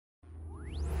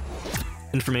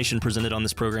Information presented on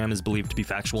this program is believed to be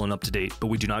factual and up to date, but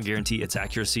we do not guarantee its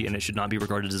accuracy, and it should not be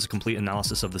regarded as a complete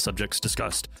analysis of the subjects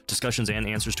discussed. Discussions and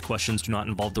answers to questions do not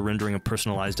involve the rendering of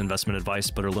personalized investment advice,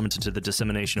 but are limited to the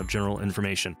dissemination of general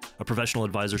information. A professional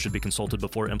advisor should be consulted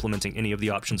before implementing any of the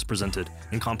options presented.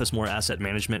 Encompass More Asset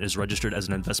Management is registered as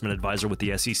an investment advisor with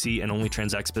the SEC and only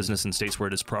transacts business in states where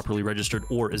it is properly registered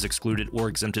or is excluded or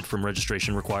exempted from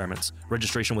registration requirements.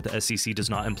 Registration with the SEC does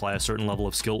not imply a certain level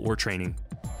of skill or training.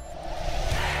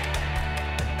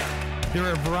 There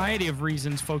are a variety of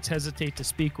reasons folks hesitate to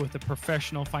speak with a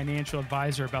professional financial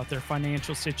advisor about their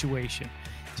financial situation.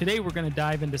 Today, we're going to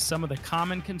dive into some of the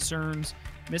common concerns,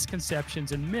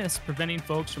 misconceptions, and myths preventing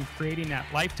folks from creating that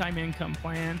lifetime income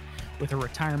plan with a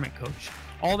retirement coach.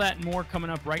 All that and more coming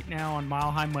up right now on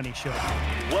Mile High Money Show.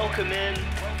 Welcome in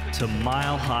to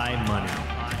Mile High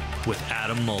Money with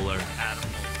Adam Muller.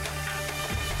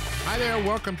 Hi there,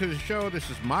 welcome to the show. This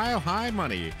is Mile High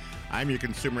Money. I'm your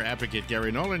consumer advocate,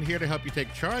 Gary Nolan. Here to help you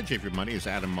take charge of your money is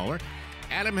Adam Muller.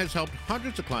 Adam has helped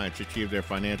hundreds of clients achieve their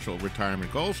financial retirement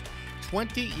goals,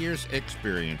 20 years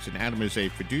experience, and Adam is a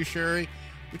fiduciary.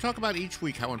 We talk about each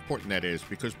week how important that is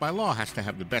because by law has to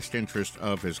have the best interest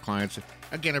of his clients.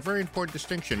 Again, a very important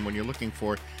distinction when you're looking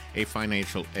for a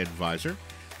financial advisor.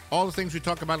 All the things we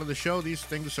talk about on the show, these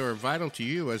things are vital to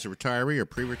you as a retiree or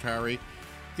pre-retiree.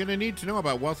 You're going to need to know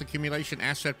about wealth accumulation,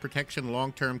 asset protection,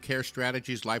 long-term care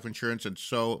strategies, life insurance, and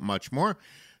so much more.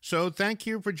 So thank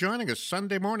you for joining us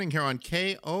Sunday morning here on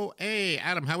KOA.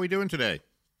 Adam, how are we doing today?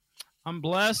 I'm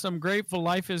blessed. I'm grateful.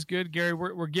 Life is good, Gary.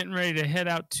 We're getting ready to head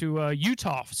out to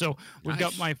Utah. So we've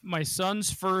got my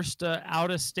son's first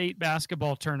out-of-state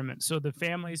basketball tournament. So the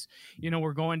families,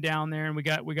 we're going down there, and we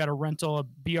got a rental, a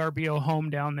BRBO home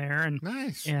down there, and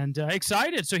nice and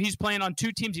excited. So he's playing on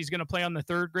two teams. He's going to play on the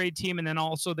third grade team, and then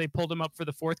also they pulled him up for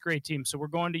the fourth grade team. So we're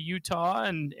going to Utah,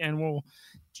 and we'll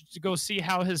to go see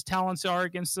how his talents are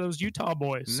against those Utah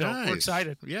boys. So nice. We're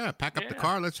excited. Yeah, pack up the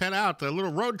car. Let's head out. A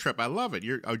little road trip. I love it.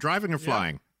 You're driving or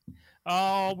flying?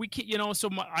 Oh, we can,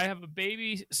 I have a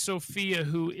baby, Sophia,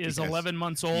 who is 11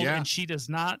 months old, and she does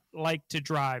not like to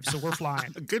drive, so we're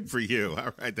flying. Good for you.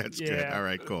 All right, that's good. All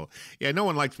right, cool. Yeah, no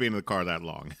one likes being in the car that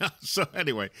long. So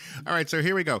anyway, all right, so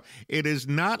here we go. It is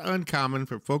not uncommon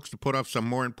for folks to put off some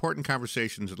more important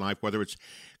conversations in life, whether it's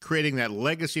creating that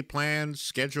legacy plan,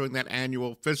 scheduling that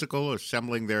annual physical,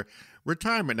 assembling their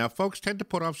retirement. Now, folks tend to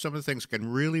put off some of the things that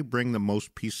can really bring the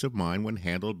most peace of mind when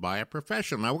handled by a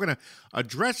professional. Now, we're going to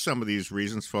address some of these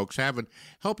reasons folks have and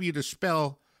help you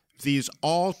dispel these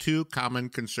all too common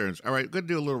concerns. All right, going to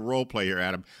do a little role play here,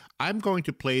 Adam. I'm going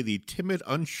to play the timid,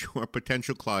 unsure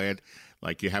potential client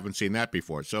like you haven't seen that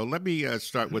before. So let me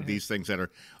start with these things that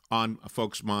are on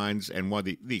folks' minds and what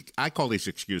I call these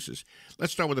excuses.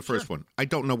 Let's start with the first one. I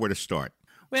don't know where to start.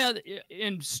 Well,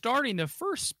 in starting, the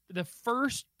first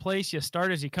place you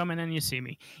start is you come in and you see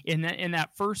me. In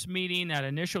that first meeting, that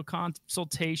initial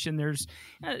consultation, there's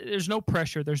no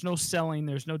pressure, there's no selling,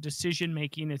 there's no decision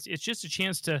making. It's just a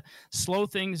chance to slow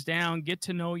things down, get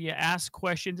to know you, ask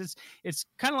questions. It's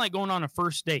kind of like going on a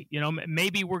first date.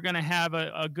 Maybe we're going to have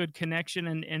a good connection,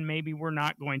 and maybe we're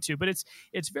not going to. But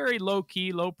it's very low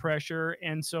key, low pressure,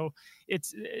 and so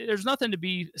there's nothing to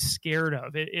be scared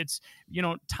of. It's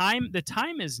time. The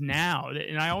time is now,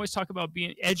 and I always talk about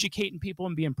educating people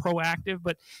and being proactive.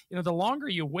 But the longer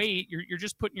you wait, you're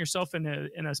just putting yourself in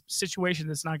a situation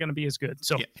that's not going to be as good.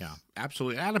 So yeah,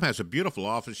 absolutely. Adam has a beautiful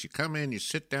office. You come in, you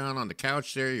sit down on the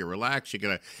couch there, you relax, you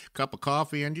get a cup of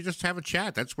coffee, and you just have a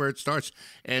chat. That's where it starts.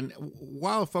 And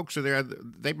while folks are there,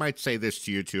 they might say this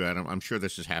to you too, Adam. I'm sure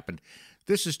this has happened.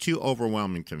 This is too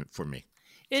overwhelming for me.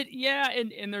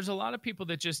 And there's a lot of people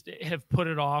that just have put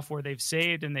it off, where they've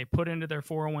saved and they put into their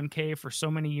 401k for so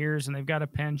many years, and they've got a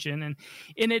pension, and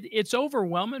it's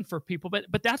overwhelming for people.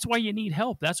 But that's why you need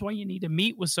help. That's why you need to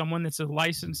meet with someone that's a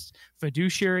licensed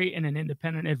fiduciary and an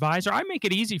independent advisor. I make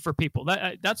it easy for people.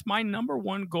 That's my number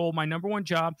one goal. My number one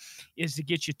job is to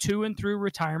get you to and through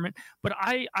retirement. But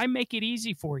I make it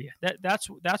easy for you. That's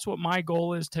what my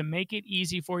goal is, to make it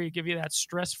easy for you, give you that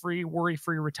stress-free,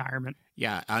 worry-free retirement.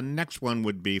 Yeah, our next one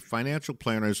would be financial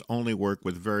planners only work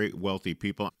with very wealthy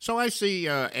people. So I see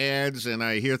ads and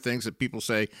I hear things that people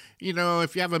say,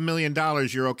 if you have $1 million,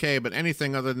 you're okay, but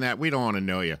anything other than that, we don't want to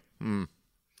know you.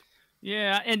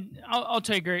 Yeah, and I'll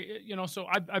tell you, Gary, so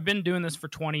I've been doing this for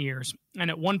 20 years.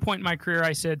 And at one point in my career,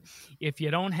 I said, if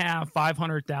you don't have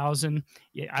 500,000,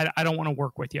 I don't want to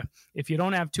work with you. If you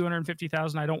don't have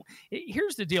 250,000, I don't.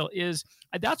 Here's the deal is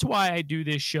that's why I do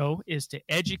this show, is to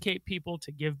educate people,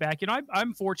 to give back.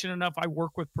 I'm fortunate enough. I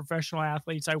work with professional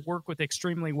athletes. I work with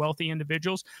extremely wealthy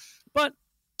individuals, but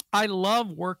I love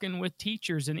working with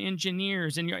teachers and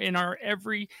engineers and in our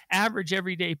average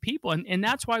everyday people. And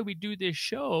that's why we do this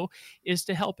show, is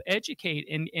to help educate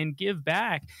and give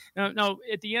back. Now,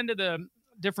 at the end of the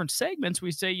different segments,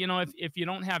 we say, if you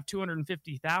don't have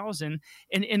 250,000,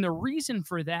 and the reason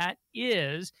for that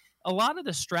is a lot of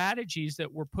the strategies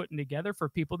that we're putting together for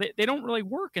people, they don't really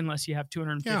work unless you have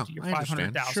 250 or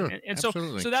 500,000. Sure, and so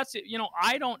that's it.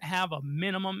 I don't have a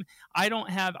minimum. I don't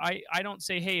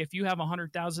say, hey, if you have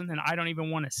 100,000, then I don't even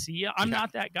want to see you. I'm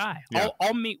not that guy. Yeah.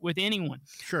 I'll meet with anyone.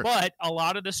 Sure. But a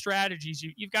lot of the strategies,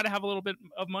 you've got to have a little bit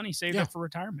of money saved up for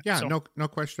retirement. Yeah, so. No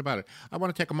question about it. I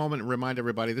want to take a moment and remind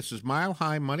everybody, this is Mile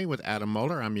High Money with Adam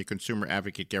Moeller. I'm your consumer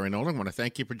advocate, Gary Nolan. I want to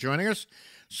thank you for joining us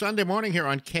Sunday morning here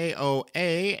on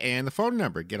KOA. And the phone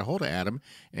number, get a hold of Adam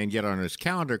and get on his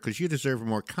calendar, because you deserve a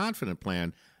more confident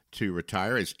plan to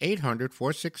retire, is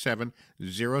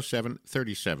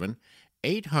 800-467-0737,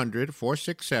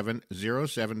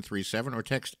 800-467-0737, or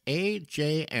text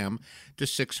AJM to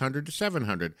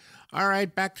 600-700. All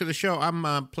right, back to the show.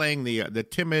 I'm playing the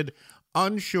timid,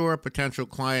 unsure potential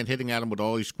client, hitting at him with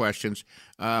all these questions.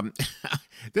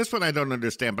 This one I don't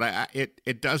understand, but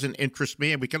it doesn't interest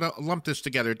me, and we can lump this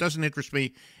together. It doesn't interest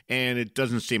me, and it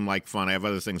doesn't seem like fun. I have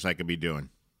other things I could be doing.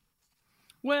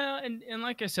 Well, and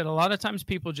like I said, a lot of times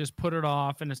people just put it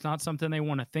off, and it's not something they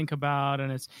want to think about.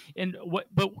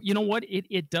 But you know what?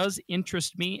 It does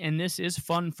interest me, and this is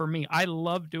fun for me. I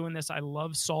love doing this. I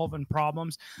love solving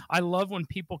problems. I love when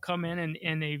people come in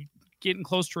and they getting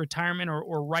close to retirement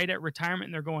or right at retirement,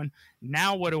 and they're going,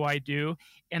 now what do I do?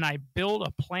 And I build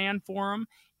a plan for them,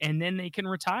 and then they can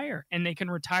retire, and they can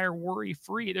retire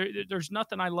worry-free. There's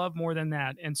nothing I love more than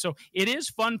that. And so it is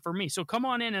fun for me. So come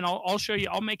on in, and I'll show you.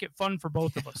 I'll make it fun for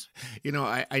both of us.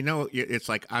 I know it's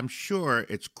like, I'm sure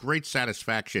it's great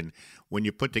satisfaction when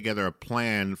you put together a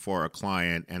plan for a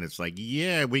client, and it's like,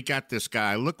 yeah, we got this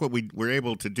guy. Look what we were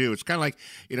able to do. It's kind of like,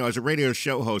 as a radio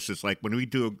show host, it's like when we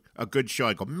do a good show,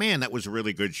 I go, man, that was a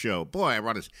really good show. Boy, I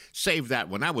want to save that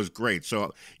one. That was great.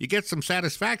 So you get some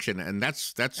satisfaction, and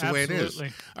that's the way it is.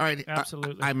 All right.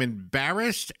 Absolutely. I'm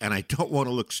embarrassed, and I don't want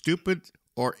to look stupid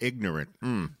or ignorant.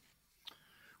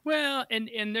 Well,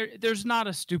 and there's not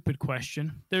a stupid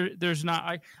question. There's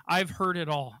not. I've heard it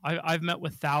all. I've met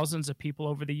with thousands of people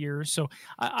over the years, so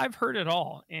I've heard it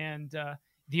all. And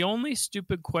the only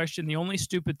stupid question, the only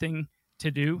stupid thing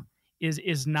to do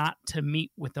is not to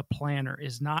meet with a planner,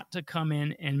 is not to come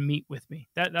in and meet with me.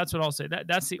 That's what I'll say.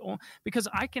 That's the only, because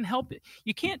I can help it.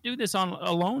 You can't do this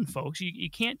alone, folks. You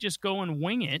can't just go and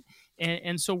wing it.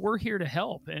 And so we're here to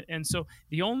help. And so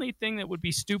the only thing that would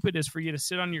be stupid is for you to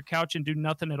sit on your couch and do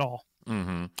nothing at all.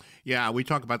 Mm-hmm. Yeah, we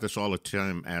talk about this all the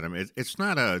time, Adam. It's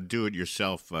not a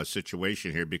do-it-yourself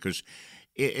situation here, because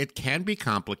it can be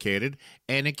complicated,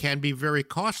 and it can be very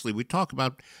costly. We talk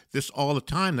about this all the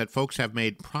time, that folks have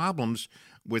made problems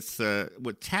with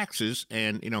taxes,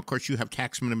 and of course, you have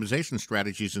tax minimization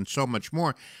strategies and so much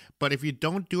more. But if you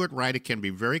don't do it right, it can be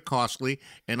very costly.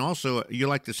 And also, you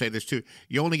like to say this too: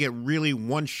 you only get really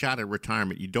one shot at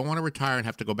retirement. You don't want to retire and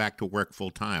have to go back to work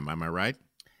full time. Am I right?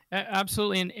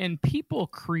 Absolutely. And people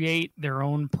create their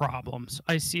own problems.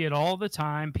 I see it all the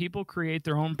time. People create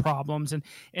their own problems.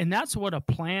 And that's what a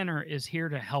planner is here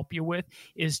to help you with,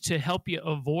 is to help you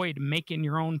avoid making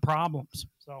your own problems.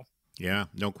 So. Yeah,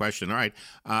 no question. All right.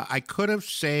 I could have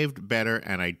saved better,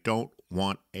 and I don't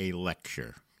want a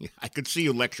lecture. I could see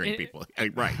you lecturing people.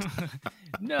 Right.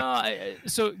 No.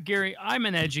 So, Gary, I'm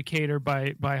an educator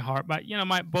by heart. But,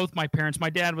 both my parents, my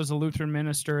dad was a Lutheran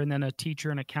minister and then a teacher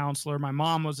and a counselor. My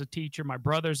mom was a teacher. My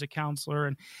brother's a counselor.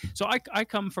 And so I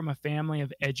come from a family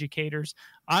of educators.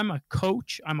 I'm a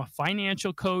coach. I'm a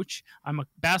financial coach. I'm a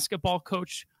basketball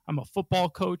coach. I'm a football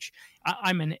coach.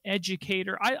 I'm an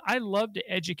educator. I love to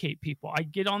educate people. I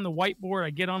get on the whiteboard, I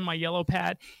get on my yellow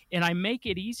pad, and I make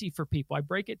it easy for people. I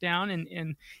break it down,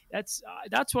 and that's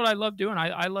what I love doing.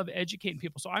 I love educating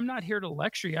people. So I'm not here to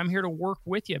lecture you. I'm here to work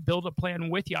with you, build a plan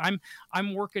with you. I'm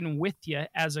working with you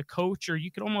as a coach, or you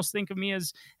could almost think of me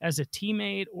as a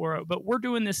teammate, but we're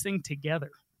doing this thing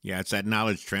together. Yeah, it's that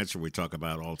knowledge transfer we talk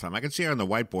about all the time. I can see her on the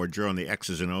whiteboard drawing the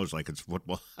X's and O's like it's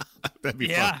football. That'd be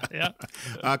fun. Yeah.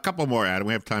 A couple more, Adam.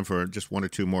 We have time for just one or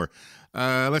two more.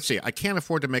 Let's see. I can't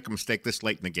afford to make a mistake this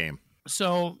late in the game.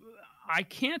 So I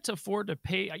can't afford to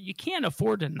pay. You can't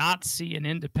afford to not see an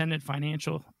independent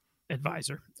financial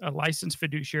advisor, a licensed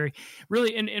fiduciary,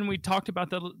 really. And we talked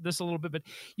about this a little bit, but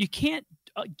you can't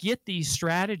get these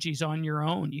strategies on your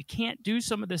own. You can't do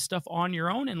some of this stuff on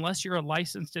your own unless you're a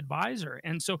licensed advisor.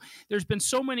 And so there's been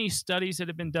so many studies that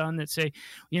have been done that say,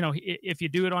 if you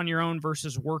do it on your own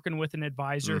versus working with an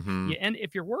advisor, and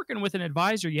if you're working with an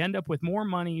advisor, you end up with more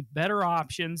money, better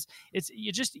options.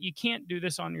 You can't do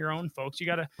this on your own, folks. You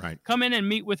got to come in and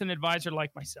meet with an advisor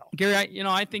like myself. Gary,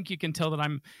 I think you can tell that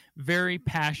I'm very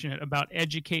passionate about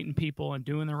educating people and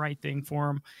doing the right thing for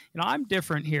them. I'm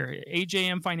different here.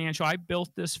 AJM Financial, I built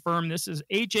this firm. This is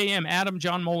AJM, Adam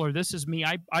John Moeller. This is me.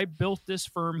 I built this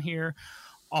firm here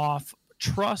off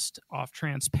trust, off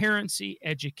transparency,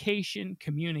 education,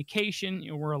 communication.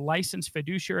 We're a licensed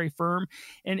fiduciary firm,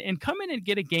 and come in and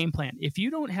get a game plan. If you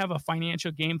don't have a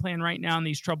financial game plan right now in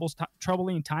these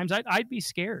troubling times, I'd be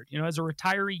scared. As a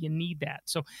retiree, you need that.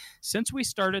 So since we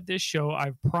started this show,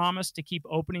 I've promised to keep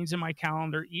openings in my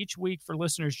calendar each week for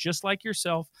listeners just like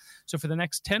yourself. So for the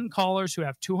next 10 callers who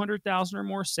have $200,000 or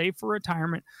more saved for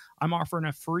retirement, I'm offering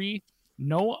a free,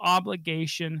 no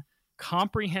obligation,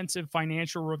 comprehensive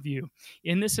financial review.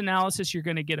 In this analysis, you're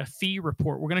going to get a fee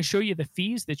report. We're going to show you the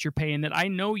fees that you're paying that I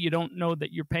know you don't know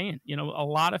that you're paying. A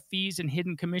lot of fees and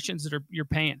hidden commissions that you're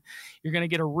paying. You're going to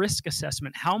get a risk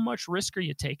assessment. How much risk are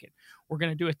you taking? We're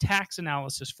going to do a tax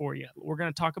analysis for you. We're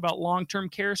going to talk about long-term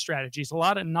care strategies, a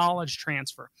lot of knowledge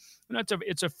transfer.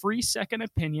 It's a free second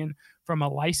opinion from a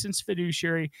licensed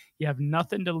fiduciary. You have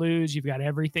nothing to lose. You've got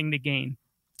everything to gain.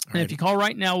 And if you call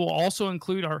right now, we'll also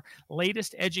include our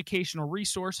latest educational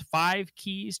resource, 5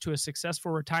 Keys to a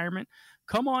Successful Retirement.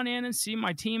 Come on in and see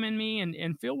my team and me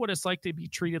and feel what it's like to be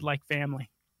treated like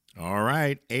family. All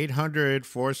right,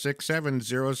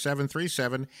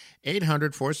 800-467-0737,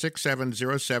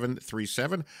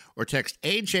 800-467-0737, or text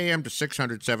AJM to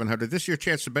 600-700. This is your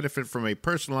chance to benefit from a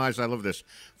personalized, I love this,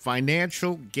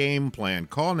 financial game plan.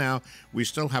 Call now. We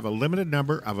still have a limited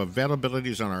number of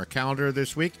availabilities on our calendar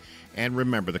this week. And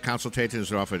remember, the consultation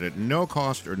is offered at no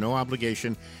cost or no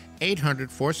obligation.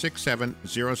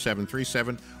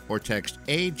 800-467-0737 or text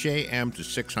AJM to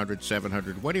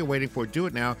 600-700. What are you waiting for? Do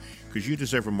it now, because you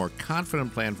deserve a more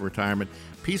confident plan for retirement,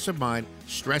 peace of mind,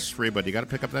 stress-free. But you got to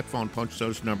pick up that phone, punch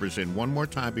those numbers in one more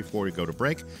time before we go to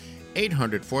break.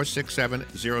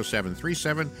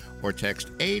 800-467-0737 or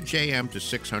text AJM to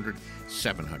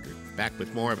 600-700. Back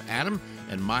with more of Adam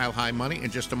and Mile High Money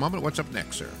in just a moment. What's up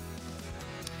next, sir?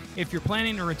 If you're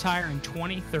planning to retire in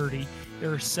 2030,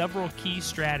 there are several key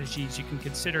strategies you can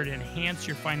consider to enhance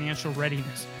your financial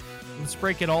readiness. Let's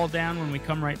break it all down when we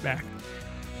come right back.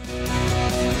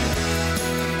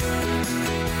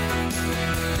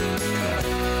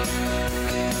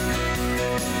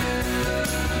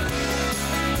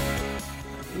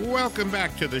 Welcome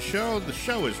back to the show. The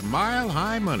show is Mile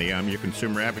High Money. I'm your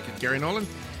consumer advocate, Gary Nolan.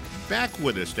 Back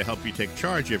with us to help you take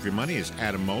charge of your money is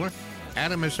Adam Moeller.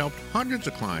 Adam has helped hundreds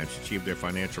of clients achieve their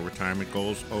financial retirement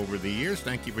goals over the years.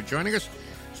 Thank you for joining us,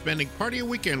 spending part of your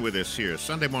weekend with us here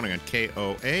Sunday morning on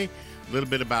KOA. A little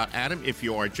bit about Adam, if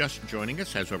you are just joining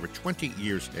us, has over 20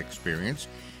 years experience.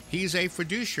 He's a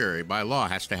fiduciary by law,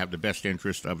 has to have the best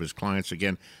interest of his clients.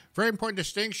 Again, very important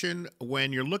distinction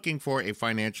when you're looking for a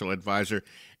financial advisor.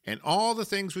 And all the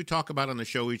things we talk about on the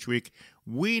show each week,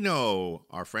 we know,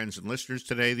 our friends and listeners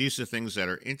today, these are things that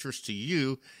are interest to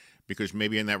you, because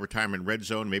maybe in that retirement red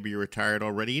zone, maybe you're retired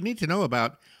already. You need to know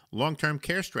about long-term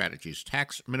care strategies,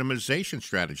 tax minimization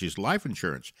strategies, life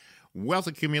insurance, wealth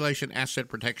accumulation, asset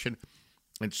protection,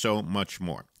 and so much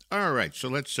more. All right, so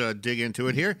let's dig into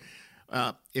it here.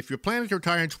 If you're planning to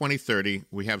retire in 2030,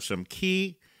 we have some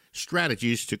key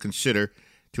strategies to consider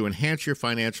to enhance your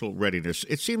financial readiness.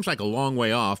 It seems like a long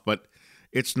way off, but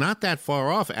it's not that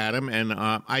far off, Adam, and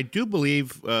I do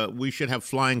believe we should have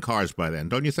flying cars by then,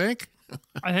 don't you think?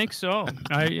 I think so.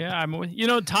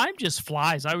 Time just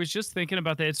flies. I was just thinking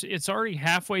about that. It's already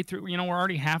halfway through. We're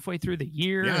already halfway through the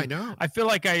year. Yeah, I know. I feel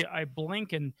like I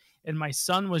blink and my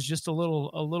son was just a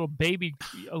little baby,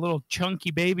 a little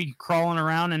chunky baby crawling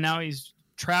around, and now he's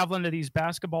traveling to these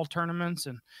basketball tournaments,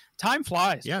 and time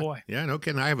flies. Yeah, boy. Yeah, no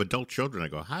kidding. I have adult children. I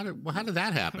go, how did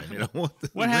that happen?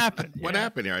 What happened? What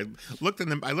happened here? I look in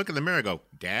the mirror. I go,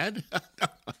 Dad.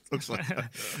 Looks like.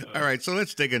 All right, so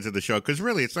let's dig into the show, because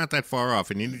really it's not that far off,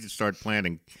 and you need to start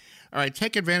planning. All right,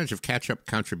 take advantage of catch-up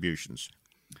contributions.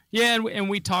 Yeah, and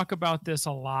we talk about this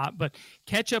a lot, but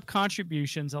catch-up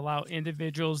contributions allow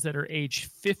individuals that are age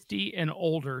 50 and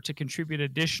older to contribute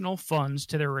additional funds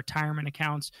to their retirement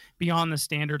accounts beyond the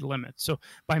standard limit. So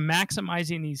by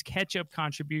maximizing these catch-up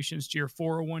contributions to your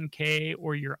 401k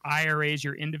or your IRAs,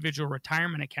 your individual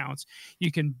retirement accounts,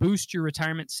 you can boost your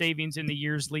retirement savings in the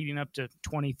years leading up to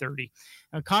 2030.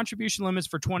 Contribution limits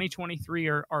for 2023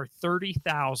 are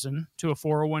 30,000 to a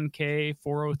 401k,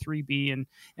 403b,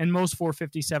 and most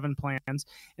 457 plans,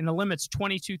 and the limit's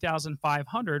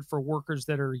 22,500 for workers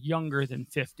that are younger than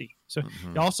 50. So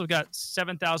you also got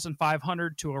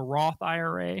 7,500 to a Roth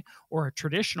IRA or a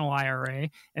traditional IRA,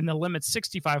 and the limit's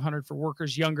 6,500 for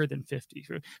workers younger than 50.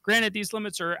 Granted, these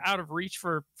limits are out of reach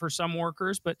for some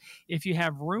workers, but if you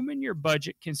have room in your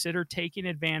budget, consider taking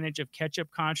advantage of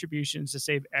catch-up contributions to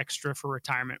save extra for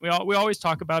retirement. We always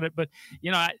talk about it, but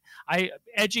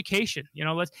education.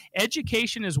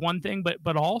 Education is one thing,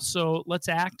 but also let's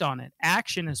act on it.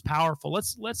 Action is powerful.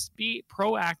 Let's be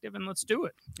proactive and let's do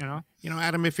it.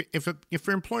 Adam, if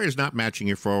your employer is not matching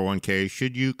your 401k,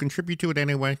 should you contribute to it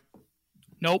anyway?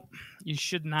 Nope, you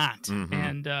should not.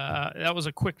 And that was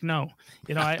a quick no.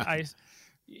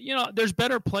 There's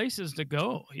better places to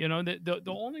go. The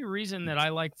only reason that I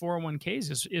like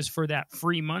 401ks is for that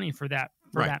free money, for that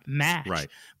match. Right.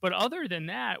 But other than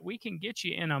that, we can get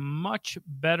you in a much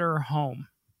better home.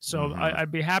 So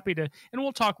I'd be happy to, and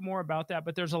we'll talk more about that,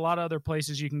 but there's a lot of other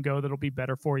places you can go that'll be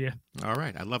better for you. All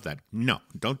right. I love that. No,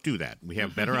 don't do that. We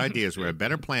have better ideas. We have a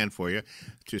better plan for you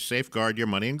to safeguard your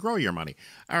money and grow your money.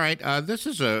 All right. This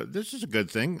is a good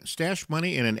thing. Stash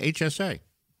money in an HSA.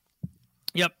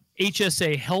 Yep.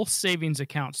 HSA, health savings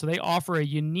account. So they offer a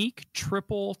unique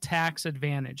triple tax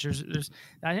advantage.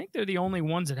 I think they're the only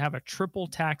ones that have a triple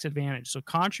tax advantage. So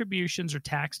contributions are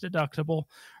tax deductible,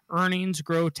 earnings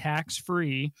grow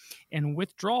tax-free, and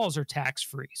withdrawals are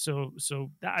tax-free. So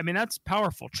that's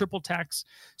powerful. Triple tax.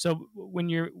 So when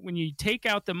you take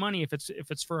out the money, if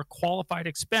it's for a qualified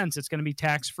expense, it's going to be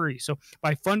tax-free. So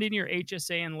by funding your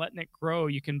HSA and letting it grow,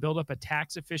 you can build up a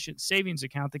tax-efficient savings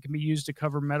account that can be used to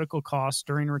cover medical costs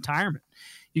during retirement.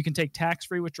 You can take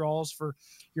tax-free withdrawals for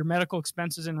your medical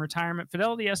expenses in retirement.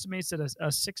 Fidelity estimates that a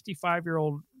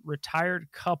 65-year-old retired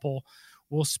couple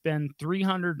will spend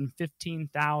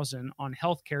 $315,000 on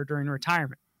healthcare during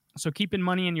retirement. So keeping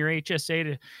money in your HSA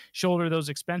to shoulder those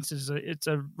expenses, it's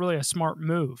really a smart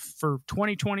move. For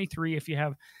 2023, if you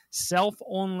have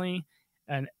self-only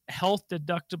and high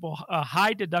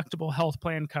deductible health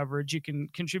plan coverage, you can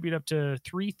contribute up to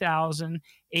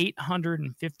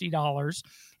 $3,850.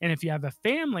 And if you have a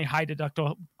family high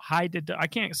deductible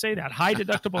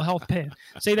health plan,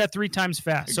 say that 3 times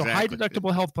fast. Exactly. So high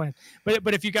deductible health plan.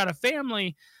 But if you got a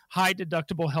family high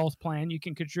deductible health plan, you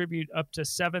can contribute up to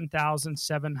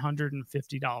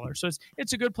 $7,750. So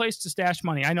it's a good place to stash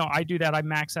money. I know I do that. I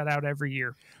max that out every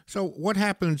year. So what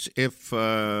happens if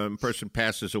a person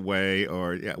passes away,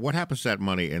 or what happens to that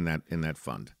money in that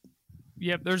fund?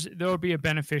 Yep, there will be a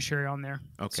beneficiary on there.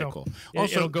 Okay, so cool.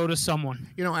 Also, it'll go to someone.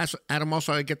 Adam,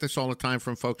 also I get this all the time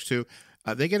from folks too.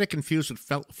 They get it confused with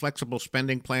flexible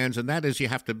spending plans, and that is you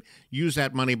have to use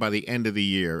that money by the end of the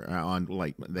year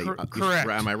correct.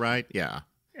 Am I right? Yeah.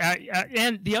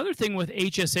 And the other thing with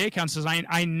HSA accounts is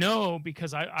I know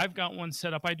because I've got one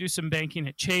set up. I do some banking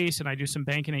at Chase and I do some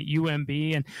banking at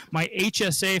UMB, and my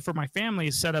HSA for my family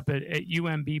is set up at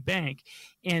UMB Bank.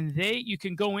 And you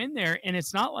can go in there, and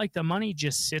it's not like the money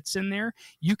just sits in there.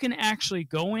 You can actually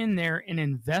go in there and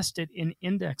invest it in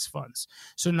index funds.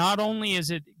 So not only is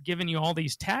it giving you all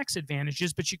these tax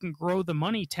advantages, but you can grow the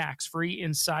money tax-free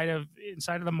inside of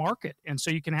the market. And so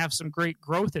you can have some great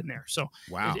growth in there. So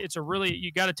wow.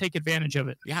 You got to take advantage of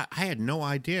it. Yeah, I had no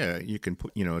idea you can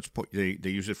put, they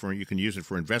use it for, you can use it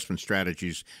for investment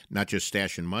strategies, not just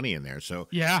stashing money in there. So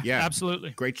yeah, absolutely.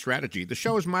 Great strategy. The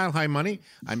show is Mile High Money.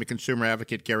 I'm a consumer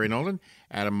advocate, Gary Nolan.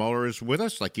 Adam Moeller is with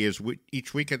us like he is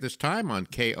each week at this time on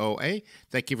KOA.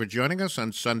 Thank you for joining us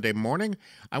on Sunday morning.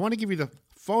 I want to give you the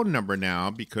phone number now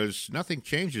because nothing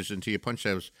changes until you punch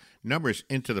those numbers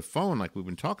into the phone like we've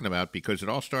been talking about, because it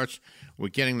all starts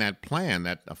with getting that plan,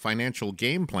 that financial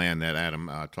game plan that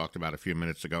Adam talked about a few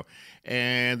minutes ago.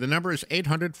 And the number is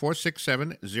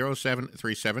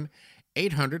 800-467-0737.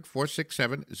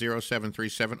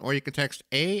 800-467-0737, or you can text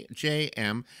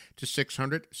AJM to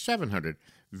 600-700.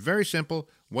 Very simple.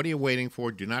 What are you waiting for?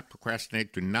 Do not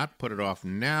procrastinate. Do not put it off.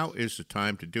 Now is the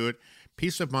time to do it.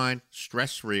 Peace of mind,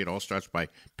 stress-free. It all starts by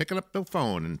picking up the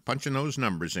phone and punching those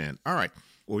numbers in. All right.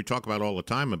 What we talk about all the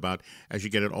time about as you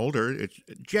get older, it's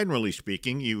generally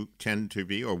speaking, you tend to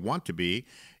be or want to be,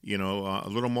 a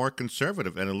little more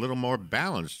conservative and a little more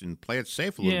balanced and play it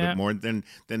safe a little bit more than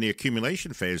the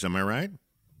accumulation phase. Am I right?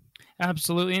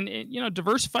 Absolutely. And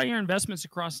diversify your investments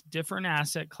across different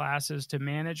asset classes to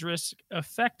manage risk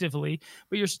effectively,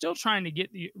 but you're still trying to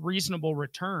get the reasonable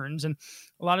returns. And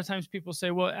a lot of times people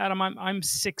say, well, Adam, I'm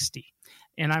 60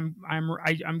 and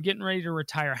I'm getting ready to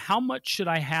retire. How much should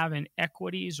I have in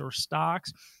equities or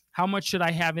stocks? How much should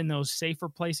I have in those safer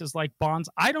places like bonds?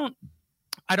 I don't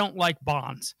like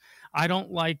bonds. I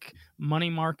don't like money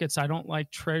markets. I don't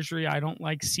like treasury. I don't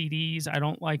like CDs. I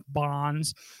don't like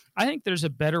bonds. I think there's a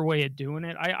better way of doing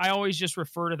it. I always just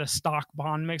refer to the stock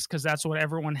bond mix because that's what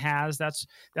everyone has. That's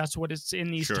what it's in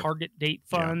these target date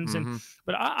funds. Yeah. Mm-hmm.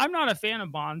 But I'm not a fan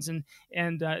of bonds, and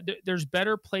there's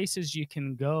better places you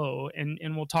can go,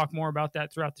 and we'll talk more about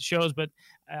that throughout the shows. But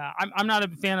I'm not a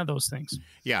fan of those things.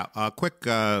 Yeah. Quick,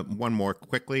 one more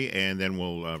quickly, and then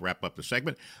we'll wrap up the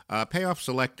segment. Pay off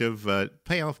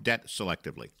debt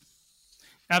selectively.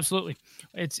 Absolutely.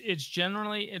 It's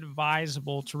generally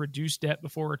advisable to reduce debt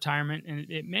before retirement,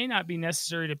 and it may not be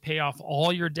necessary to pay off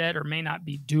all your debt or may not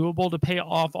be doable to pay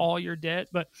off all your debt,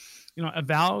 but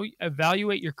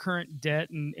evaluate your current debt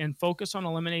and focus on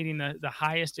eliminating the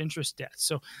highest interest debts.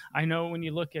 So I know when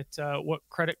you look at what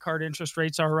credit card interest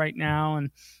rates are right now,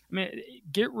 and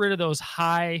get rid of those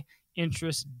high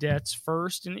interest debts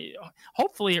first, and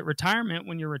hopefully at retirement,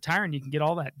 when you're retiring, you can get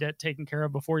all that debt taken care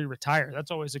of before you retire.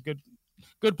 That's always a good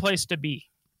place to be.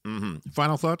 Mm-hmm.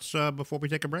 Final thoughts before we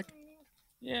take a break?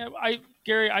 Yeah,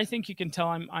 Gary, I think you can tell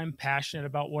I'm passionate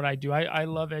about what I do. I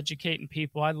love educating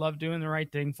people. I love doing the right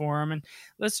thing for them. And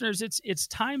listeners, it's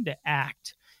time to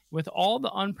act. With all the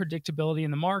unpredictability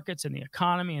in the markets and the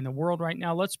economy and the world right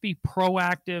now, let's be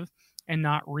proactive and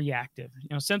not reactive.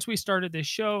 Since we started this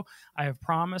show, I have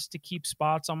promised to keep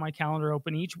spots on my calendar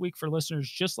open each week for listeners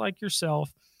just like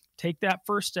yourself. Take that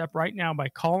first step right now by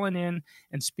calling in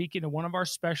and speaking to one of our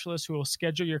specialists who will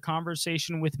schedule your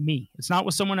conversation with me. It's not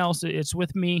with someone else. It's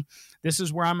with me. This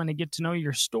is where I'm going to get to know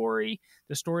your story,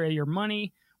 the story of your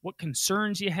money, what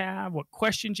concerns you have, what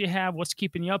questions you have, what's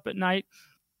keeping you up at night.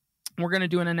 We're going to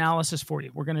do an analysis for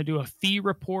you. We're going to do a fee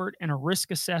report and a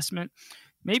risk assessment,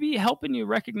 maybe helping you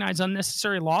recognize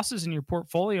unnecessary losses in your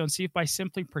portfolio and see if by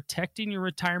simply protecting your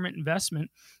retirement investment,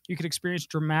 you could experience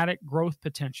dramatic growth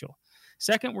potential.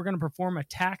 Second, we're going to perform a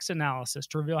tax analysis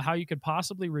to reveal how you could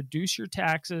possibly reduce your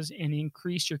taxes and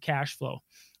increase your cash flow.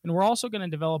 And we're also going to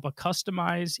develop a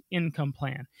customized income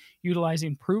plan,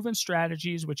 utilizing proven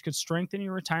strategies which could strengthen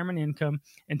your retirement income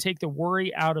and take the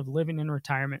worry out of living in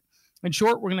retirement. In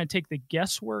short, we're going to take the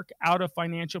guesswork out of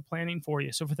financial planning for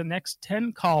you. So for the next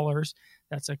 10 callers,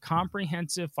 that's a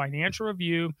comprehensive financial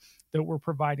review that we're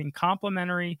providing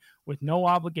complimentary with no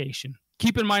obligation.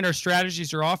 Keep in mind, our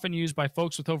strategies are often used by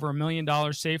folks with over $1 million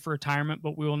saved for retirement,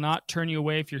 but we will not turn you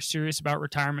away if you're serious about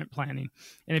retirement planning.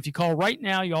 And if you call right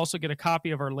now, you also get a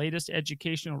copy of our latest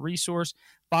educational resource,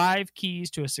 5 Keys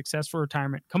to a Successful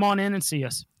Retirement. Come on in and see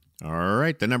us. All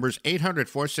right. The number is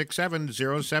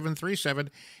 800-467-0737,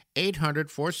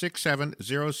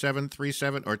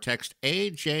 800-467-0737, or text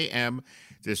AJM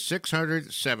to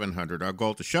 600-700. Our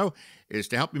goal to show is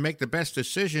to help you make the best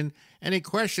decision. Any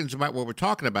questions about what we're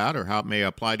talking about or how it may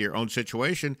apply to your own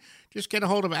situation, just get a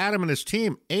hold of Adam and his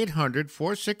team,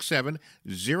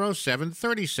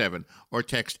 800-467-0737, or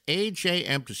text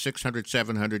AJM to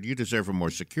 600-700. You deserve a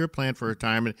more secure plan for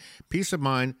retirement, peace of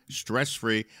mind,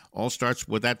 stress-free. All starts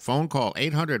with that phone call,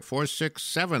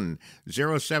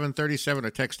 800-467-0737,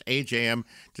 or text AJM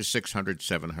to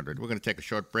 600-700. We're going to take a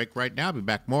short break right now. I'll be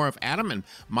back more of Adam and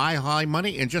My High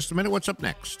Money in just a minute. What's up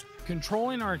next?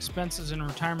 Controlling our expenses in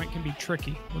retirement can be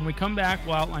tricky. When we come back,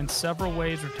 we'll outline several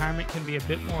ways retirement can be a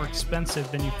bit more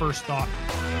expensive than you first thought.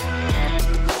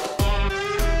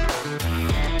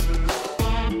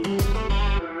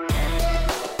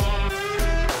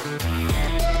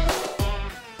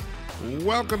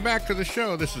 Welcome back to the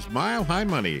show. This is Mile High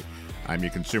Money. I'm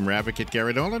your consumer advocate,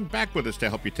 Gary Dolan. Back with us to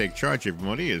help you take charge of your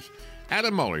money is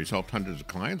Adam Muller. He's helped hundreds of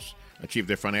clients achieve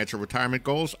their financial retirement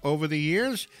goals over the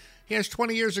years. He has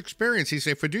 20 years experience. He's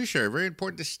a fiduciary, very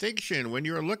important distinction when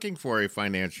you're looking for a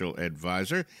financial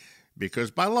advisor,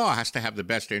 because by law has to have the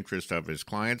best interest of his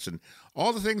clients. And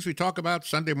all the things we talk about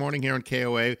Sunday morning here on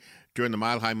KOA during the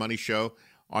Mile High Money Show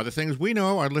are the things we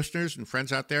know, our listeners and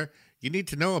friends out there, you need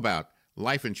to know about.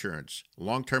 Life insurance,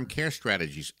 long-term care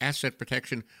strategies, asset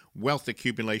protection, wealth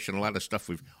accumulation, a lot of stuff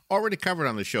we've already covered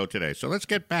on the show today. So let's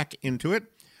get back into it.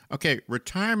 Okay,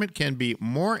 retirement can be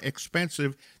more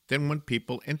expensive than when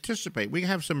people anticipate. We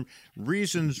have some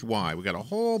reasons why. We got a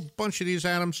whole bunch of these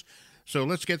items, so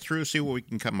let's get through, see what we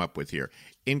can come up with here.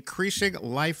 Increasing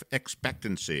life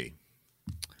expectancy.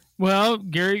 Well,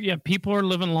 Gary, yeah, people are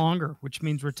living longer, which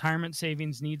means retirement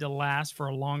savings need to last for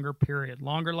a longer period.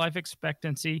 Longer life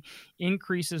expectancy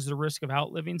increases the risk of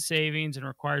outliving savings and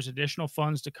requires additional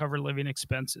funds to cover living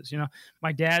expenses.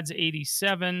 My dad's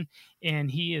 87 and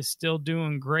he is still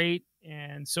doing great.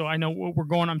 And so I know we're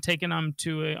going. I'm taking them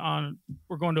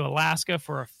we're going to Alaska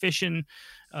for a fishing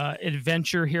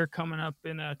adventure here coming up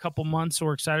in a couple months. So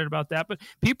we're excited about that. But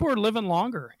people are living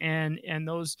longer, and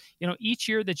those, each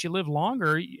year that you live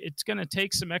longer, it's going to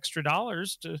take some extra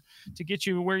dollars to get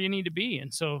you where you need to be.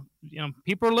 And so,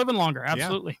 people are living longer.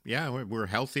 Absolutely. Yeah, we're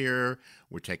healthier.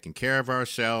 We're taking care of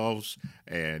ourselves,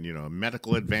 and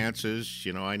medical advances.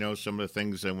 I know some of the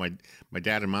things that my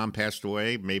dad and mom passed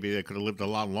away. Maybe they could have lived a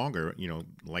lot longer.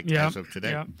 As of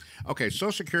today. Yeah. Okay,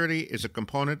 Social Security is a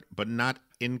component, but not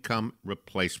income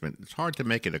replacement. It's hard to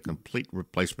make it a complete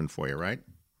replacement for you, right?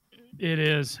 It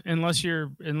is, unless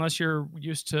you're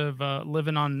used to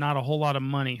living on not a whole lot of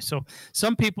money. So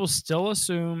some people still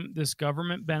assume this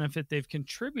government benefit they've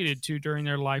contributed to during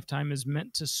their lifetime is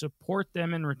meant to support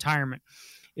them in retirement.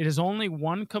 It is only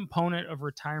one component of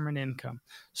retirement income.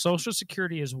 Social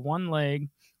Security is one leg.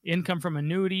 Income from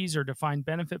annuities or defined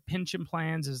benefit pension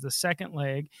plans is the second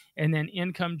leg, and then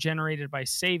income generated by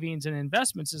savings and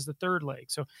investments is the third leg.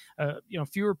 So,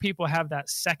 fewer people have that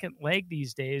second leg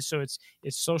these days. So it's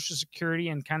Social Security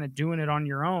and kind of doing it on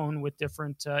your own with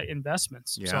different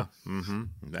investments. Yeah,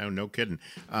 So, no kidding.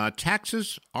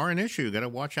 Taxes are an issue. You got to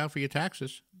watch out for your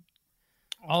taxes.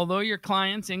 Although your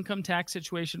client's income tax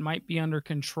situation might be under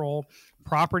control,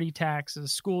 property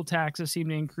taxes, school taxes seem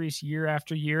to increase year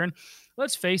after year. And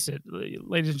let's face it,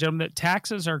 ladies and gentlemen, that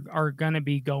taxes are going to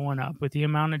be going up with the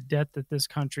amount of debt that this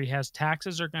country has.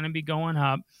 Taxes are going to be going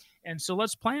up. And so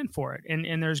let's plan for it.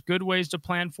 And there's good ways to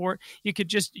plan for it.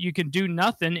 You can do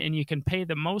nothing and you can pay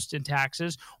the most in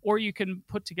taxes, or you can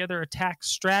put together a tax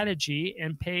strategy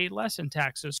and pay less in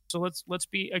taxes. So let's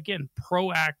be, again,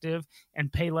 proactive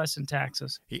and pay less in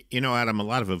taxes. Adam, a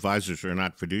lot of advisors are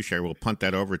not fiduciary. We'll punt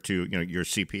that over to your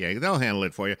CPA. They'll handle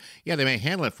it for you. Yeah, they may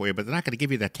handle it for you, but they're not going to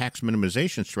give you that tax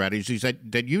minimization strategies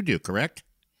that you do, correct?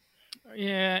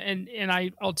 Yeah, and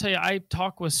I'll tell you, I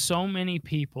talk with so many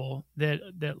people that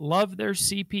love their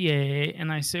CPA,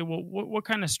 and I say, well, what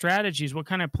kind of strategies, what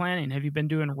kind of planning? Have you been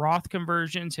doing Roth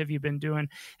conversions? Have you been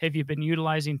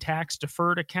utilizing tax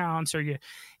deferred accounts?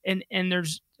 And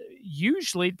there's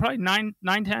usually probably nine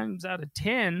times out of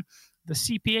 10, the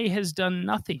CPA has done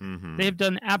nothing. Mm-hmm. They have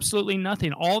done absolutely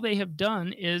nothing. All they have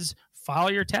done is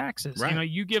file your taxes. Right.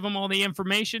 You give them all the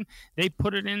information, they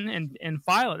put it in and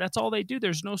file it. That's all they do.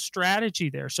 There's no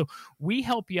strategy there. So we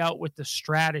help you out with the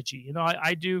strategy.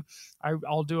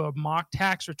 I'll do a mock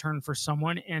tax return for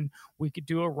someone, and we could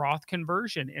do a Roth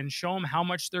conversion and show them how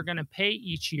much they're going to pay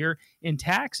each year in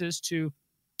taxes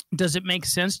does it make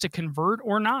sense to convert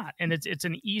or not? And it's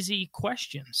an easy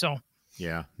question. So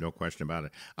yeah, no question about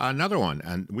it. Another one,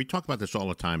 and we talk about this all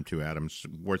the time too, Adam. It's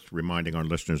worth reminding our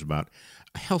listeners about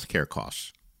healthcare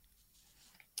costs.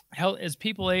 As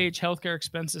people age, healthcare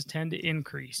expenses tend to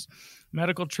increase.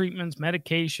 Medical treatments,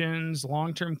 medications,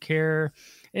 long-term care,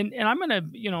 and I'm going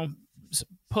to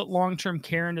put long-term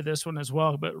care into this one as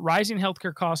well. But rising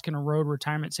healthcare costs can erode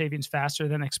retirement savings faster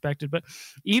than expected. But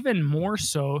even more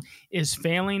so is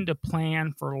failing to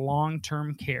plan for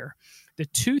long-term care. The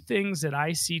two things that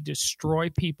I see destroy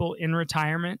people in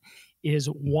retirement is,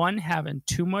 one, having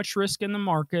too much risk in the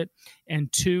market,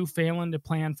 and two, failing to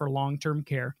plan for long-term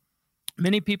care.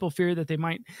 Many people fear that they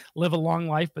might live a long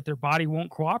life, but their body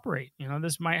won't cooperate. They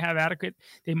might have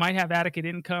adequate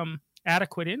income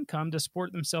to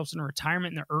support themselves in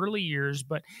retirement in the early years.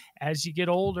 But as you get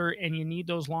older and you need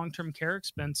those long-term care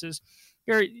expenses,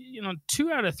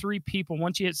 2 out of 3 people,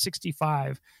 once you hit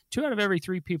 65, 2 out of every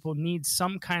 3 people need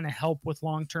some kind of help with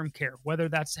long-term care, whether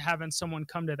that's having someone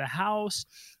come to the house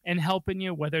and helping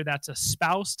you, whether that's a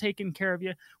spouse taking care of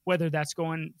you, whether that's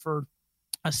going for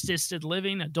assisted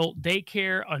living, adult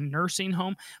daycare, a nursing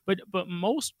home. But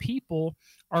most people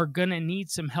are going to need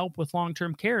some help with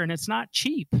long-term care, and it's not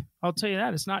cheap. I'll tell you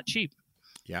that. It's not cheap.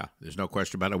 Yeah, there's no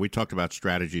question about it. We talked about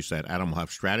strategies that Adam will have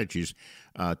strategies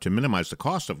to minimize the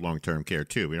cost of long-term care,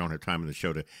 too. We don't have time in the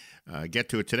show to get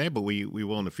to it today, but we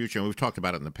will in the future, and we've talked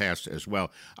about it in the past as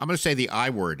well. I'm going to say the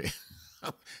I word.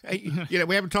 We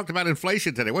haven't talked about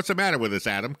inflation today. What's the matter with us,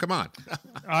 Adam? Come on.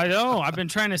 I know. I've been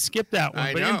trying to skip that one.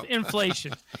 I know.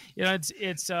 Inflation.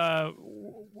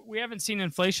 we haven't seen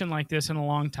inflation like this in a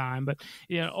long time, but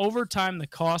over time, the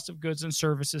cost of goods and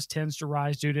services tends to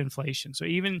rise due to inflation. So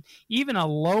even a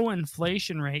low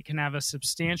inflation rate can have a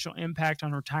substantial impact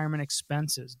on retirement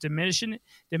expenses, diminishing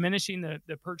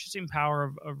the purchasing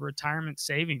power of retirement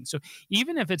savings. So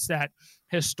even if it's that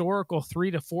historical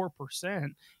 3 to 4%,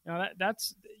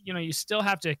 that's you still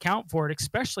have to account for it,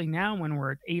 especially now when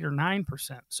we're at 8 or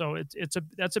 9%. So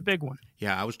that's a big one.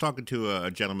 Yeah, I was talking to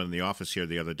a gentleman in the office here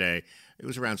the other day. It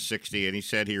was around 60, and he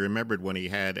said he remembered when he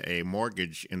had a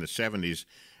mortgage in the 70s.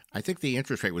 I think the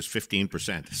interest rate was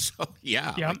 15%. So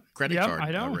yeah, yep. Like credit yep,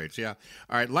 card rates. Yeah.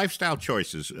 All right, lifestyle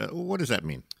choices. What does that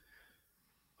mean?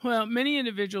 Well, many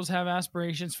individuals have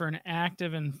aspirations for an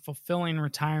active and fulfilling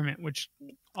retirement, which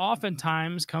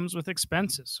oftentimes comes with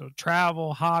expenses. So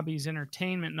travel, hobbies,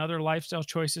 entertainment, and other lifestyle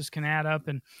choices can add up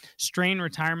and strain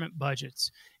retirement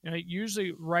budgets.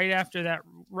 Usually right after that,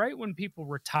 right when people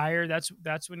retire, that's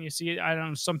when you see it. I don't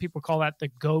know, some people call that the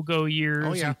go-go years.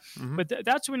 Oh, yeah. But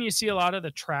that's when you see a lot of the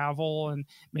travel and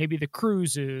maybe the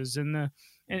cruises and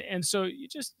so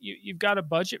you've got a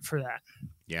budget for that.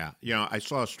 Yeah. I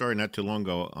saw a story not too long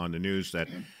ago on the news that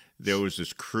there was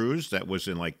this cruise that was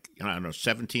in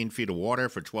 17 feet of water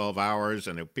for 12 hours,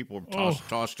 and people were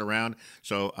tossed around.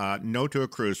 So no to a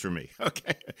cruise for me.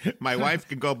 Okay. My wife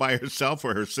can go by herself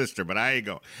or her sister, but I ain't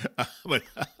go. But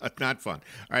not fun.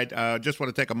 All right. Just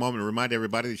want to take a moment to remind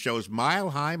everybody the show is Mile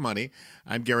High Money.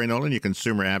 I'm Gary Nolan, your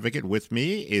consumer advocate. With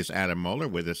me is Adam Moeller,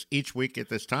 with us each week at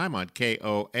this time on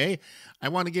KOA. I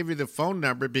want to give you the phone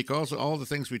number because all the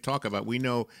things we talk about, we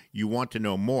know you want to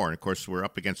know more. And of course, we're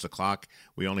up against the clock.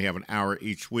 We only have an hour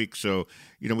each week. So,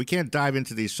 we can't dive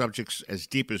into these subjects as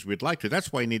deep as we'd like to.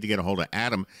 That's why you need to get a hold of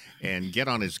Adam and get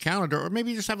on his calendar, or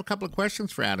maybe just have a couple of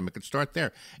questions for Adam. It could start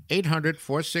there.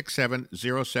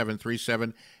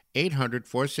 800-467-0737.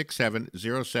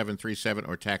 800-467-0737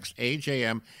 or text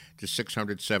AJM to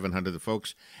 600-700. The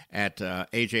folks at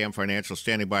AJM Financial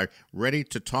standing by, ready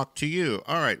to talk to you.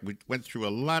 All right, we went through a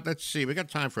lot. Let's see. We got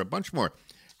time for a bunch more.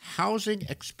 Housing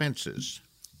expenses.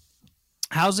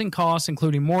 Housing costs,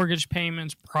 including mortgage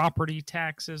payments, property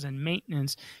taxes, and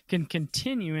maintenance, can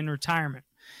continue in retirement.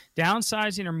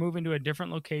 Downsizing or moving to a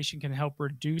different location can help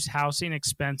reduce housing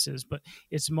expenses, but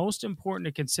it's most important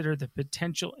to consider the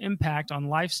potential impact on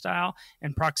lifestyle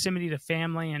and proximity to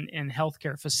family and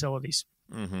healthcare facilities.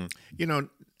 Mm-hmm.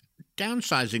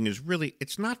 Downsizing is really,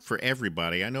 it's not for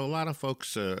everybody. I know a lot of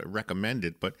folks recommend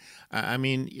it, but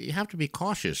you have to be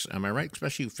cautious. Am I right?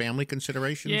 Especially family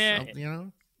considerations, Yeah.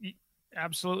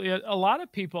 Absolutely. A lot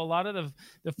of people, a lot of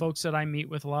the folks that I meet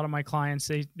with, a lot of my clients,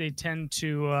 they tend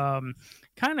to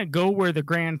kind of go where the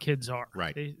grandkids are.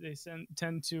 Right. They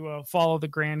tend to follow the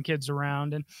grandkids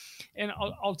around. And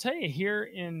I'll tell you, here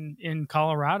in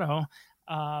Colorado,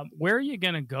 where are you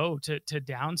going to go to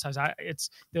downsize? It's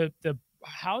the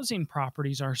housing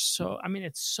properties are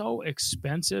it's so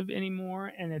expensive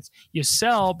anymore, and you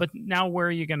sell, but now where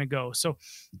are you going to go? So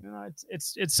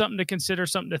it's something to consider,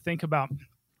 something to think about.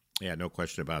 Yeah, no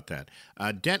question about that.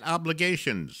 Debt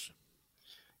obligations.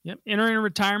 Yep. Entering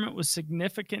retirement with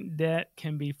significant debt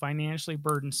can be financially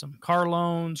burdensome. Car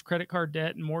loans, credit card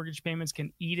debt, and mortgage payments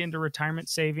can eat into retirement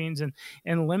savings and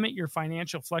limit your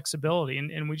financial flexibility.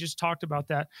 And we just talked about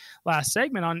that last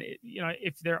segment on,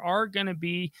 if there are going to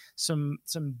be some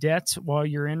debts while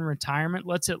you're in retirement,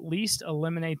 let's at least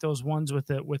eliminate those ones with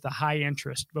a high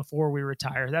interest before we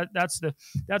retire. That's the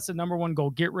number one goal.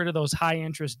 Get rid of those high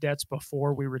interest debts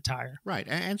before we retire. Right.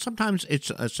 And sometimes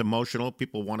it's emotional.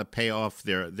 People want to pay off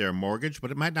their mortgage,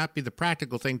 but it might not be the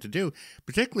practical thing to do,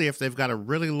 particularly if they've got a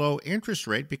really low interest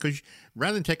rate, because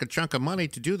rather than take a chunk of money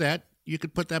to do that, you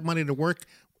could put that money to work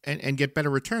and get better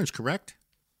returns, correct?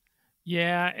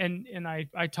 Yeah, and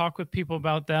I talk with people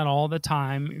about that all the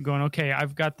time, going, okay,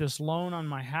 I've got this loan on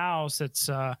my house that's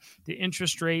the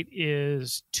interest rate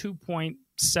is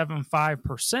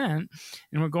 2.75%,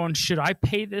 and we're going, should I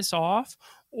pay this off,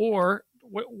 or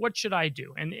what should I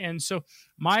do? And so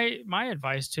my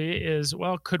advice to you is,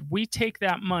 well, could we take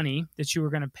that money that you were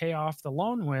going to pay off the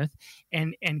loan with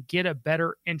and get a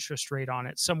better interest rate on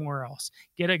it somewhere else,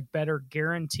 get a better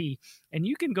guarantee, and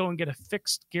you can go and get a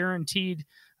fixed guaranteed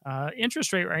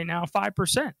interest rate right now,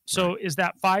 5%. So right. Is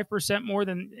that 5% more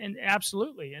than? And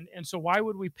absolutely. And so why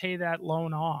would we pay that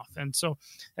loan off? And so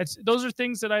those are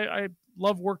things that I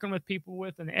love working with people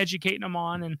with and educating them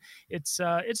on. And it's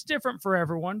different for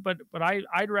everyone, but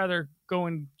I'd rather go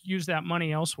and use that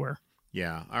money elsewhere.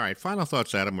 Yeah. All right. Final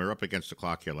thoughts, Adam. We're up against the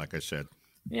clock here, like I said.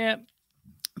 Yeah.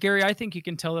 Gary, I think you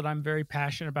can tell that I'm very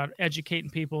passionate about educating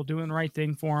people, doing the right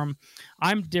thing for them.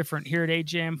 I'm different here at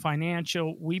AJM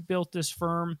Financial. We built this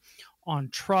firm on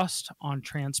trust, on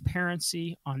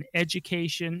transparency, on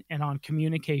education, and on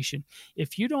communication.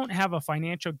 If you don't have a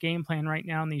financial game plan right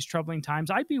now in these troubling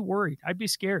times, I'd be worried. I'd be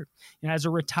scared. And as a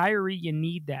retiree, you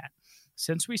need that.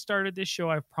 Since we started this show,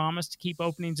 I've promised to keep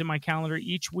openings in my calendar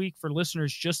each week for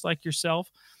listeners just like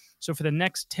yourself. So for the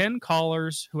next 10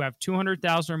 callers who have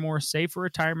 $200,000 or more saved for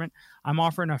retirement, I'm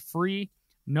offering a free,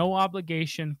 no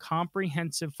obligation,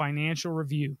 comprehensive financial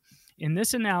review. In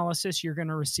this analysis, you're going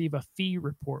to receive a fee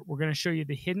report. We're going to show you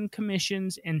the hidden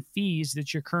commissions and fees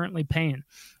that you're currently paying.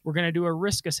 We're going to do a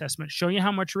risk assessment, show you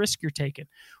how much risk you're taking.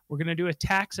 We're going to do a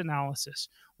tax analysis.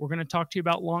 We're going to talk to you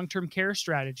about long-term care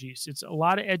strategies. It's a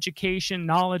lot of education,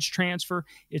 knowledge transfer.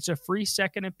 It's a free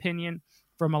second opinion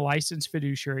from a licensed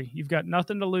fiduciary. You've got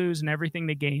nothing to lose and everything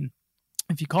to gain.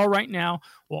 If you call right now,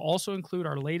 we'll also include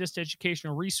our latest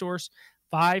educational resource,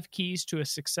 5 Keys to a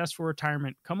Successful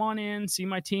Retirement. Come on in, see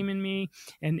my team and me,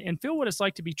 and feel what it's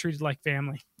like to be treated like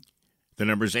family. The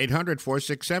number is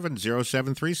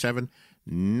 800-467-0737.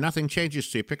 Nothing changes,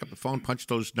 so you pick up the phone, punch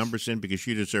those numbers in because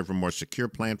you deserve a more secure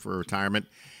plan for retirement.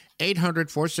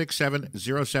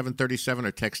 800-467-0737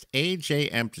 or text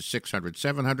AJM to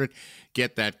 600-700.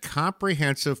 Get that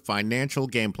comprehensive financial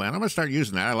game plan. I'm going to start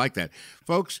using that. I like that.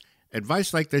 Folks,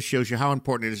 advice like this shows you how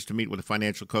important it is to meet with a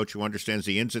financial coach who understands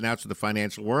the ins and outs of the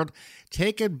financial world.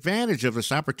 Take advantage of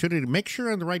this opportunity to make sure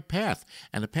you're on the right path,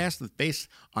 and the path is based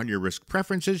on your risk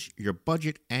preferences, your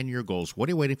budget, and your goals. What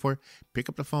are you waiting for? Pick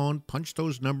up the phone, punch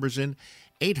those numbers in,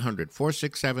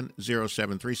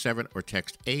 800-467-0737, or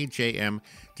text AJM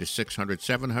to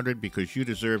 600-700 because you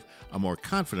deserve a more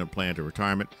confident plan to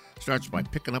retirement. Starts by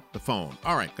picking up the phone.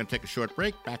 All right, going to take a short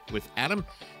break. Back with Adam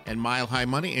and Mile High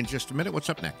Money in just a minute.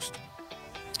 What's up next?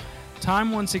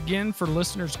 Time once again for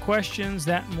listeners' questions,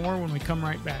 that and more when we come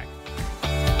right back.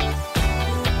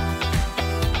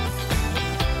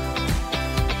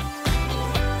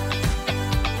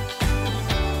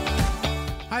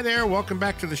 Hi there. Welcome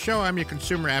back to the show. I'm your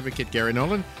consumer advocate, Gary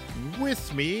Nolan.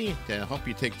 With me to help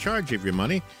you take charge of your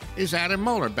money is Adam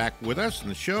Moeller. Back with us, and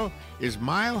the show is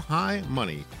Mile High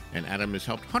Money. And Adam has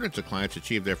helped hundreds of clients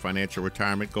achieve their financial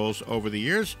retirement goals over the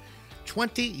years.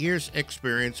 20 years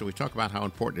experience, and we talk about how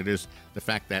important it is, the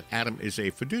fact that Adam is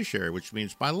a fiduciary, which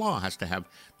means by law has to have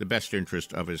the best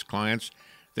interest of his clients.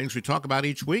 Things we talk about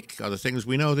each week are the things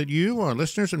we know that you, our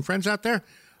listeners and friends out there,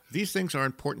 these things are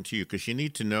important to you because you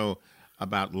need to know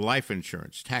about life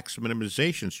insurance, tax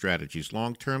minimization strategies,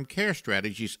 long-term care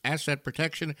strategies, asset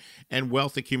protection, and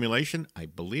wealth accumulation. I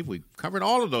believe we covered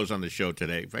all of those on the show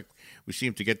today. In fact, we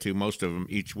seem to get to most of them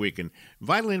each week, and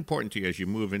vitally important to you as you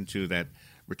move into that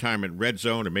retirement red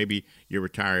zone, or maybe you're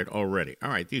retired already.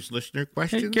 All right, these listener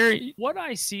questions. Hey, Gary, what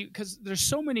I see, because there's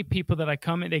so many people that I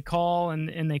come in, they call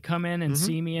and they come in and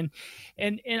see me, and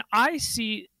I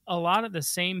see a lot of the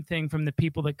same thing from the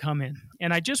people that come in.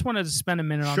 And I just wanted to spend a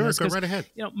minute on this. Sure, go right ahead.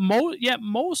 You know,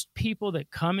 most people that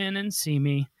come in and see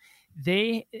me,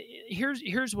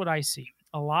 here's what I see.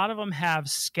 A lot of them have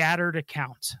scattered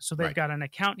accounts. So they've got an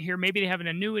account here. Maybe they have an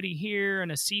annuity here and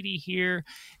a CD here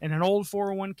and an old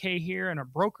 401k here and a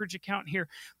brokerage account here.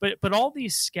 But all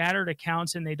these scattered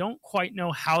accounts, and they don't quite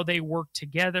know how they work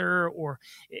together.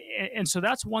 And so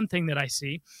that's one thing that I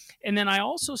see. And then I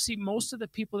also see most of the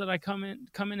people that I come in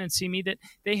and see me that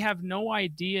they have no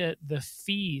idea the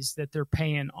fees that they're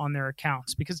paying on their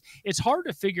accounts, because it's hard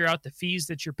to figure out the fees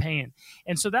that you're paying.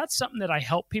 And so that's something that I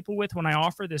help people with when I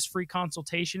offer this free consultation,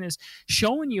 is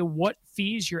showing you what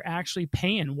fees you're actually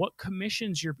paying, what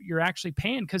commissions you're actually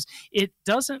paying, because it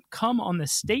doesn't come on the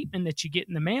statement that you get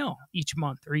in the mail each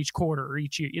month or each quarter or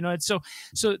each year. You know, it's so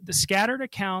the scattered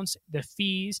accounts, the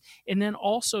fees, and then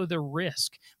also the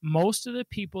risk. Most of the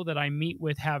people that I meet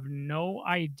with have no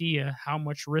idea how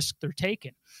much risk they're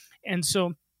taking. And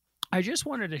so I just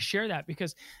wanted to share that,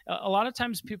 because a lot of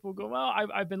times people go, well,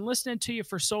 I've been listening to you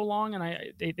for so long, and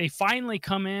they finally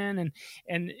come in,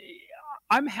 and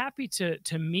I'm happy to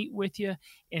meet with you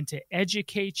and to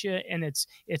educate you. And it's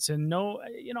a no,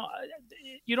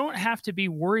 you don't have to be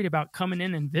worried about coming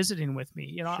in and visiting with me.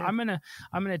 You know, sure. I'm going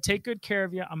to take good care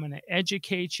of you. I'm going to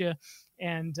educate you.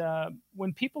 And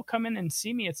when people come in and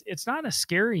see me, it's not a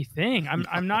scary thing.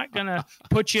 I'm not going to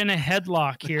put you in a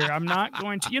headlock here. I'm not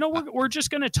going to, we're just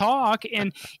going to talk.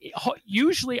 And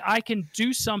usually I can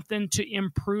do something to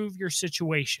improve your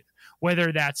situation,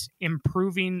 whether that's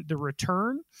improving the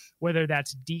return, whether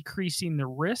that's decreasing the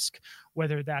risk,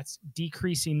 whether that's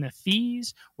decreasing the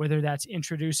fees, whether that's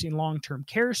introducing long-term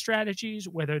care strategies,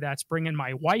 whether that's bringing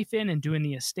my wife in and doing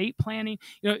the estate planning.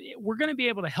 We're going to be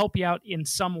able to help you out in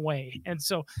some way. And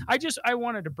so I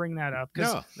wanted to bring that up.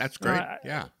 No, that's great.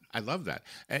 Yeah. I love that.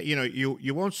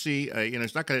 You won't see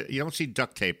it's not gonna, you don't see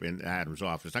duct tape in Adam's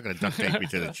office. It's not going to duct tape you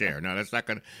to the chair. No, that's not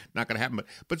going to happen.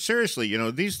 But seriously,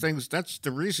 these things. That's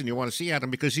the reason you want to see Adam,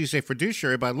 because he's a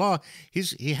fiduciary by law.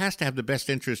 He has to have the best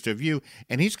interest of you,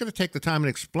 and he's going to take the time and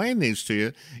explain these to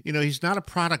you. He's not a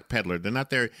product peddler. They're not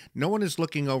there. No one is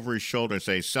looking over his shoulder and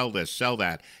say, sell this, sell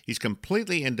that. He's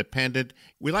completely independent.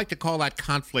 We like to call that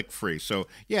conflict free. So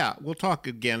yeah, we'll talk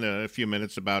again in a few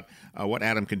minutes about what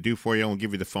Adam can do for you, and we'll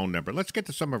give you the phone number. Let's get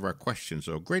to some of our questions,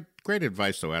 though. Great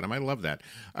advice, though, Adam. I love that.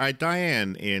 All right,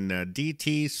 Diane in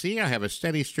DTC. I have a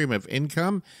steady stream of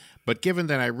income, but given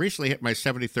that I recently hit my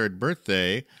 73rd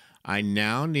birthday, I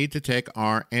now need to take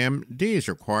RMDs,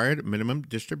 required minimum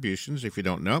distributions, if you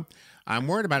don't know. I'm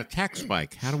worried about a tax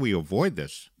spike. How do we avoid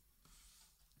this?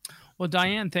 Well,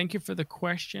 Diane, thank you for the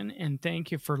question, and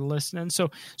thank you for listening. So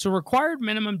required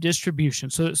minimum distribution.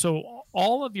 So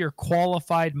all of your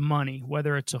qualified money,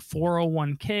 whether it's a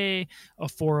 401k, a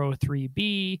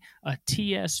 403b, a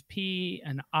TSP,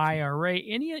 an IRA,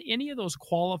 any of those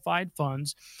qualified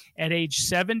funds, at age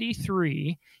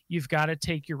 73, you've got to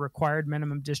take your required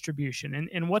minimum distribution.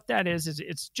 And what that is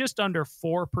it's just under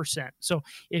 4%. So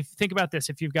if think about this,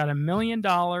 if you've got $1 million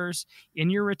in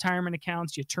your retirement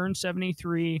accounts, you turn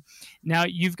 73, now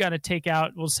you've got to take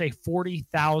out, we'll say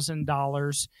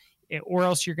 $40,000, or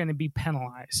else you're going to be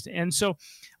penalized. And so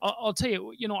I'll tell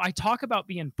you, I talk about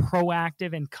being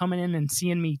proactive and coming in and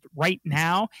seeing me right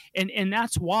now. And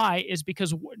that's why, is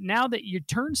because now that you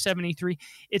turn 73,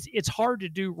 it's hard to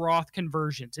do Roth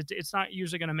conversions. It's not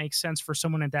usually going to make sense for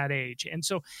someone at that age. And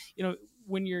so,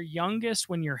 when you're youngest,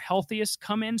 when you're healthiest,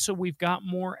 come in. So we've got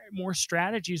more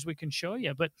strategies we can show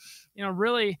you. But,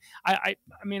 really, I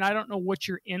mean, I don't know what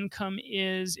your income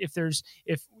is, if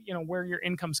where your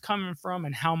income's coming from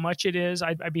and how much it is.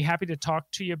 I'd be happy to talk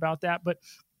to you about that. But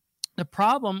the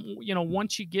problem,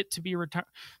 once you get to be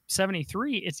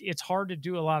 73, it's hard to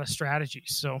do a lot of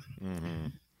strategies. So. Mm-hmm.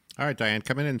 All right, Diane,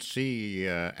 come in and see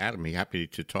Adam. He's happy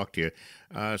to talk to you.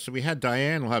 So we had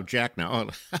Diane. We'll have Jack now. Oh,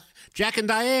 Jack and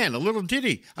Diane, a little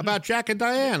ditty about Jack and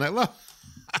Diane. I love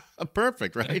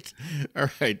perfect, right? All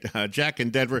right, Jack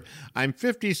in Denver. I'm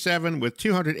 57 with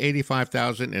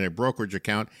 $285,000 in a brokerage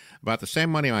account, about the same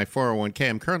money in my 401k.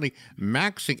 I'm currently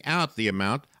maxing out the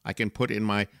amount I can put in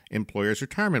my employer's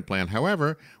retirement plan.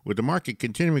 However, with the market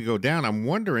continuing to go down, I'm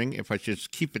wondering if I should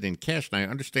keep it in cash. And I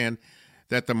understand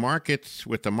that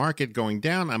with the market going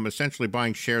down, I'm essentially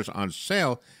buying shares on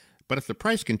sale. But if the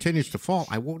price continues to fall,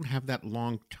 I won't have that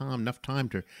enough time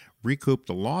to recoup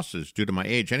the losses due to my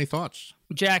age. Any thoughts?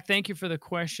 Jack, thank you for the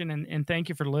question, and thank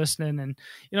you for listening. And,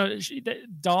 the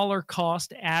dollar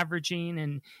cost averaging,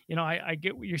 and, I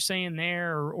get what you're saying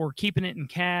there, or keeping it in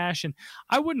cash. And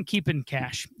I wouldn't keep it in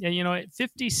cash. At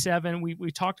 57,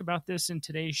 we talked about this in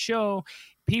today's show.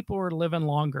 People are living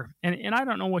longer. And I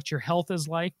don't know what your health is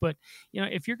like, but,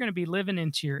 if you're going to be living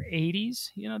into your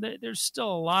 80s, there's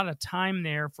still a lot of time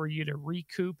there for you to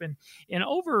recoup. And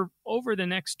over the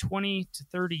next 20 to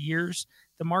 30 years,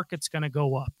 the market's going to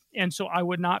go up. And so I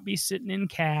would not be sitting in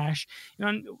cash.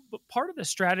 But part of the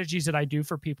strategies that I do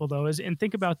for people, though, and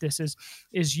think about this, is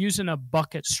using a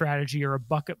bucket strategy or a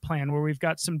bucket plan, where we've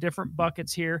got some different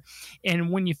buckets here.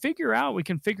 And when we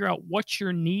can figure out what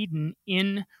you're needing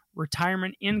in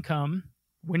retirement income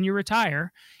when you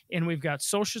retire, and we've got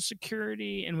Social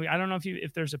Security, and I don't know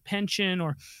if there's a pension,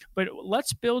 but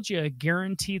let's build you a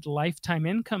guaranteed lifetime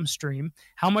income stream.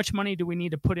 How much money do we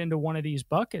need to put into one of these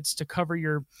buckets to cover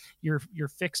your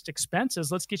fixed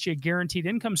expenses? Let's get you a guaranteed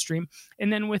income stream,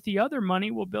 and then with the other money,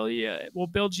 we'll build you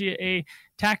a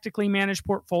tactically managed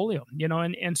portfolio.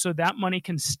 And so that money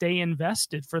can stay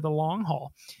invested for the long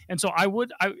haul. And so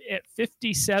at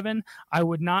 57, I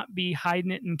would not be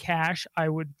hiding it in cash. I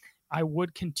would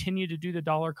continue to do the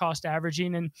dollar cost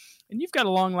averaging, and you've got a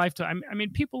long lifetime. I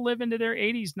mean, people live into their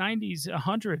 80s, 90s,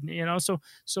 100.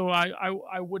 So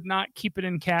I would not keep it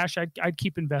in cash. I'd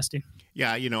keep investing.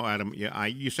 Yeah, Adam. Yeah,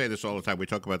 you say this all the time. We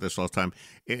talk about this all the time.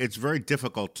 It's very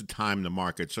difficult to time the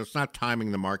market. So it's not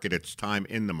timing the market; it's time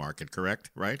in the market. Correct?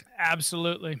 Right?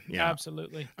 Absolutely. Yeah.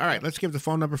 Absolutely. All right. Let's give the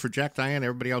phone number for Jack, Diane,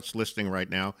 everybody else listening right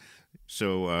now,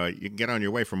 so you can get on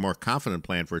your way for a more confident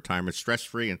plan for retirement,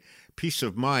 stress-free and peace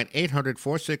of mind.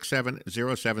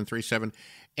 800-467-0737,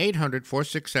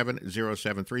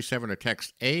 800-467-0737, or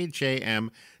text AJM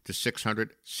to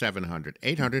 600-700,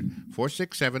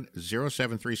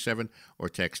 800-467-0737, or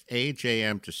text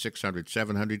AJM to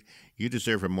 600-700. You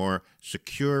deserve a more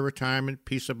secure retirement,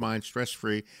 peace of mind,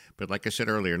 stress-free. But like I said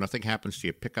earlier, nothing happens to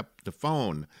you. Pick up the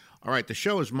phone. All right, the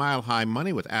show is Mile High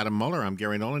Money with Adam Muller. I'm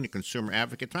Gary Nolan, your consumer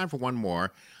advocate. Time for one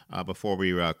more before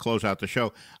we close out the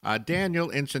show.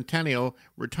 Daniel in Centennial,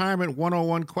 Retirement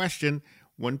 101 question.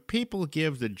 When people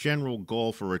give the general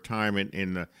goal for retirement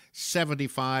in the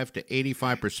 75 to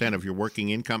 85% of your working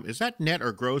income, is that net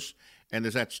or gross? And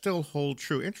does that still hold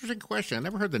true? Interesting question. I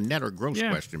never heard the net or gross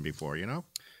question before, you know?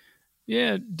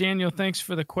 Yeah, Daniel, thanks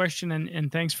for the question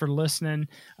and thanks for listening.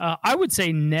 I would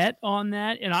say net on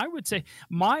that. And I would say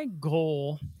my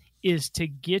goal is to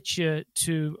get you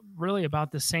to really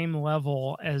about the same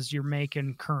level as you're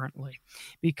making currently,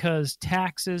 because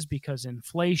taxes, because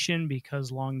inflation,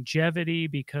 because longevity,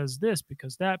 because this,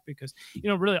 because that, because,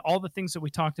 really all the things that we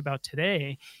talked about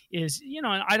today is, and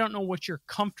I don't know what you're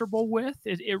comfortable with.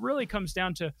 It really comes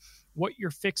down to what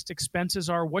your fixed expenses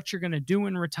are, what you're going to do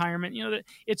in retirement.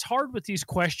 It's hard with these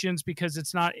questions because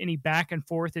it's not any back and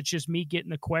forth. It's just me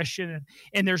getting the question.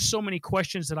 And there's so many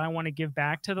questions that I want to give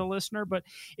back to the listener, but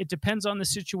it depends on the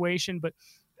situation. But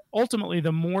ultimately,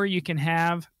 the more you can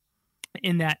have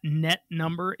in that net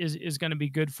number is going to be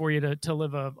good for you to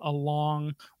live a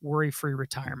long, worry-free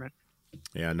retirement.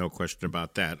 Yeah, no question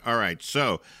about that. All right.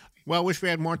 So, well, wish we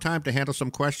had more time to handle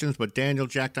some questions, but Daniel,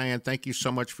 Jack, Diane, thank you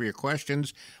so much for your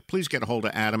questions. Please get a hold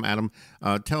of Adam. Adam,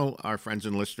 tell our friends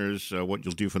and listeners what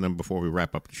you'll do for them before we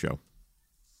wrap up the show.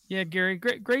 Yeah, Gary,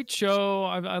 great show.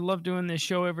 I love doing this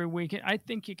show every week. I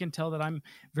think you can tell that I'm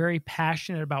very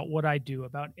passionate about what I do,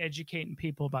 about educating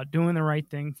people, about doing the right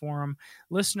thing for them.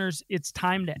 Listeners, it's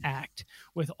time to act.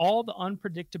 With all the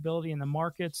unpredictability in the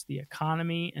markets, the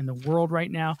economy, and the world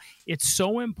right now, it's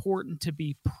so important to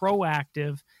be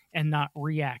proactive and not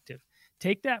reactive.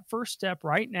 Take that first step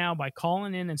right now by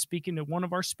calling in and speaking to one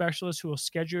of our specialists who will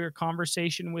schedule your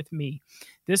conversation with me.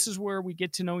 This is where we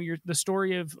get to know the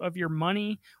story of your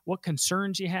money, what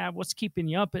concerns you have, what's keeping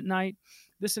you up at night.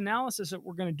 This analysis that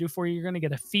we're going to do for you, you're going to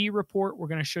get a fee report. We're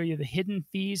going to show you the hidden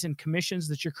fees and commissions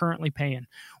that you're currently paying.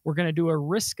 We're going to do a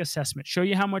risk assessment, show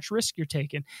you how much risk you're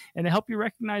taking, and to help you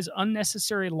recognize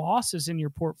unnecessary losses in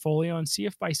your portfolio and see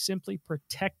if by simply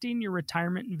protecting your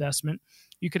retirement investment,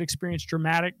 you could experience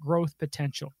dramatic growth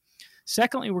potential.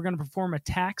 Secondly, we're going to perform a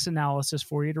tax analysis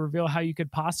for you to reveal how you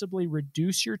could possibly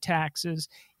reduce your taxes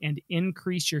and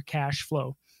increase your cash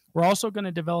flow. We're also going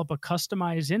to develop a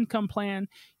customized income plan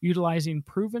utilizing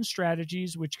proven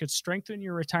strategies which could strengthen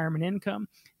your retirement income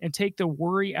and take the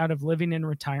worry out of living in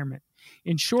retirement.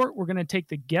 In short, we're going to take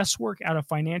the guesswork out of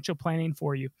financial planning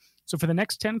for you. So for the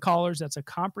next 10 callers, that's a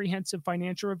comprehensive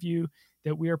financial review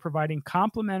that we are providing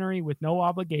complimentary with no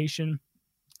obligation.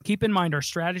 Keep in mind, our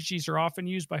strategies are often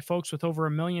used by folks with over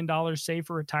 $1 million saved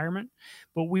for retirement,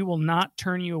 but we will not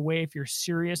turn you away if you're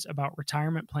serious about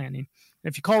retirement planning.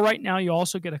 And if you call right now, you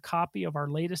also get a copy of our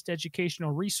latest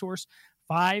educational resource,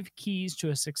 5 Keys to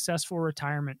a Successful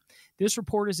Retirement. This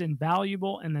report is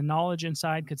invaluable, and the knowledge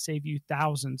inside could save you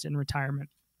thousands in retirement.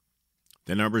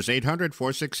 The number is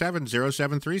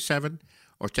 800-467-0737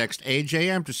 or text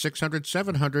AJM to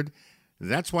 600-700.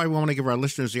 That's why we want to give our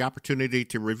listeners the opportunity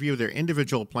to review their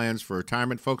individual plans for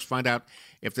retirement. Folks, find out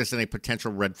if there's any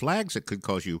potential red flags that could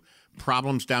cause you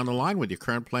problems down the line with your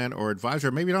current plan or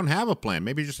advisor. Maybe you don't have a plan.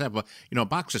 Maybe you just have a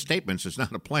box of statements. It's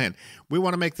not a plan. We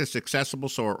want to make this accessible,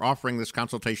 so we're offering this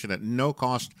consultation at no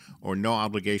cost or no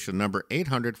obligation. Number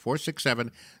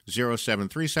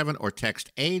 800-467-0737 or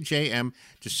text AJM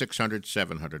to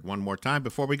 600-700. One more time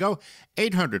before we go,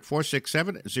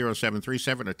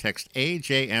 800-467-0737 or text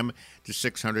AJM to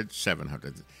 600-700.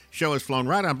 The show has flown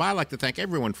right on by. I'd like to thank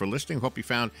everyone for listening. Hope you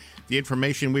found the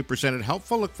information we presented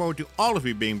helpful. Look forward to all of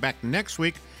you being back next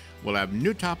week. We'll have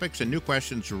new topics and new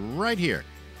questions right here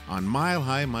on Mile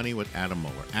High Money with Adam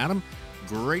Muller. Adam,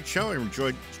 great show. I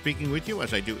enjoyed speaking with you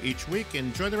as I do each week.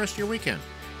 Enjoy the rest of your weekend.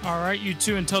 All right, you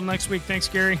too. Until next week. Thanks,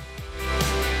 Gary.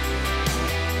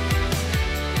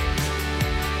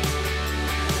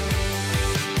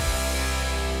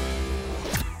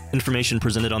 Information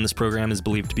presented on this program is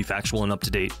believed to be factual and up to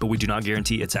date, but we do not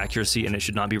guarantee its accuracy, and it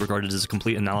should not be regarded as a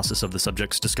complete analysis of the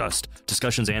subjects discussed.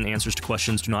 Discussions and answers to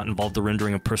questions do not involve the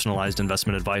rendering of personalized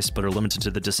investment advice, but are limited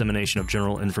to the dissemination of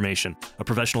general information. A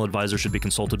professional advisor should be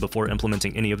consulted before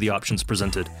implementing any of the options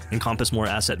presented. Encompass More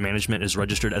Asset Management is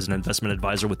registered as an investment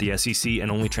advisor with the SEC and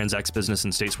only transacts business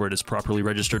in states where it is properly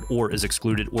registered or is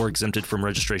excluded or exempted from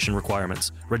registration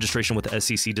requirements. Registration with the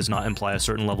SEC does not imply a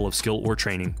certain level of skill or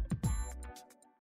training.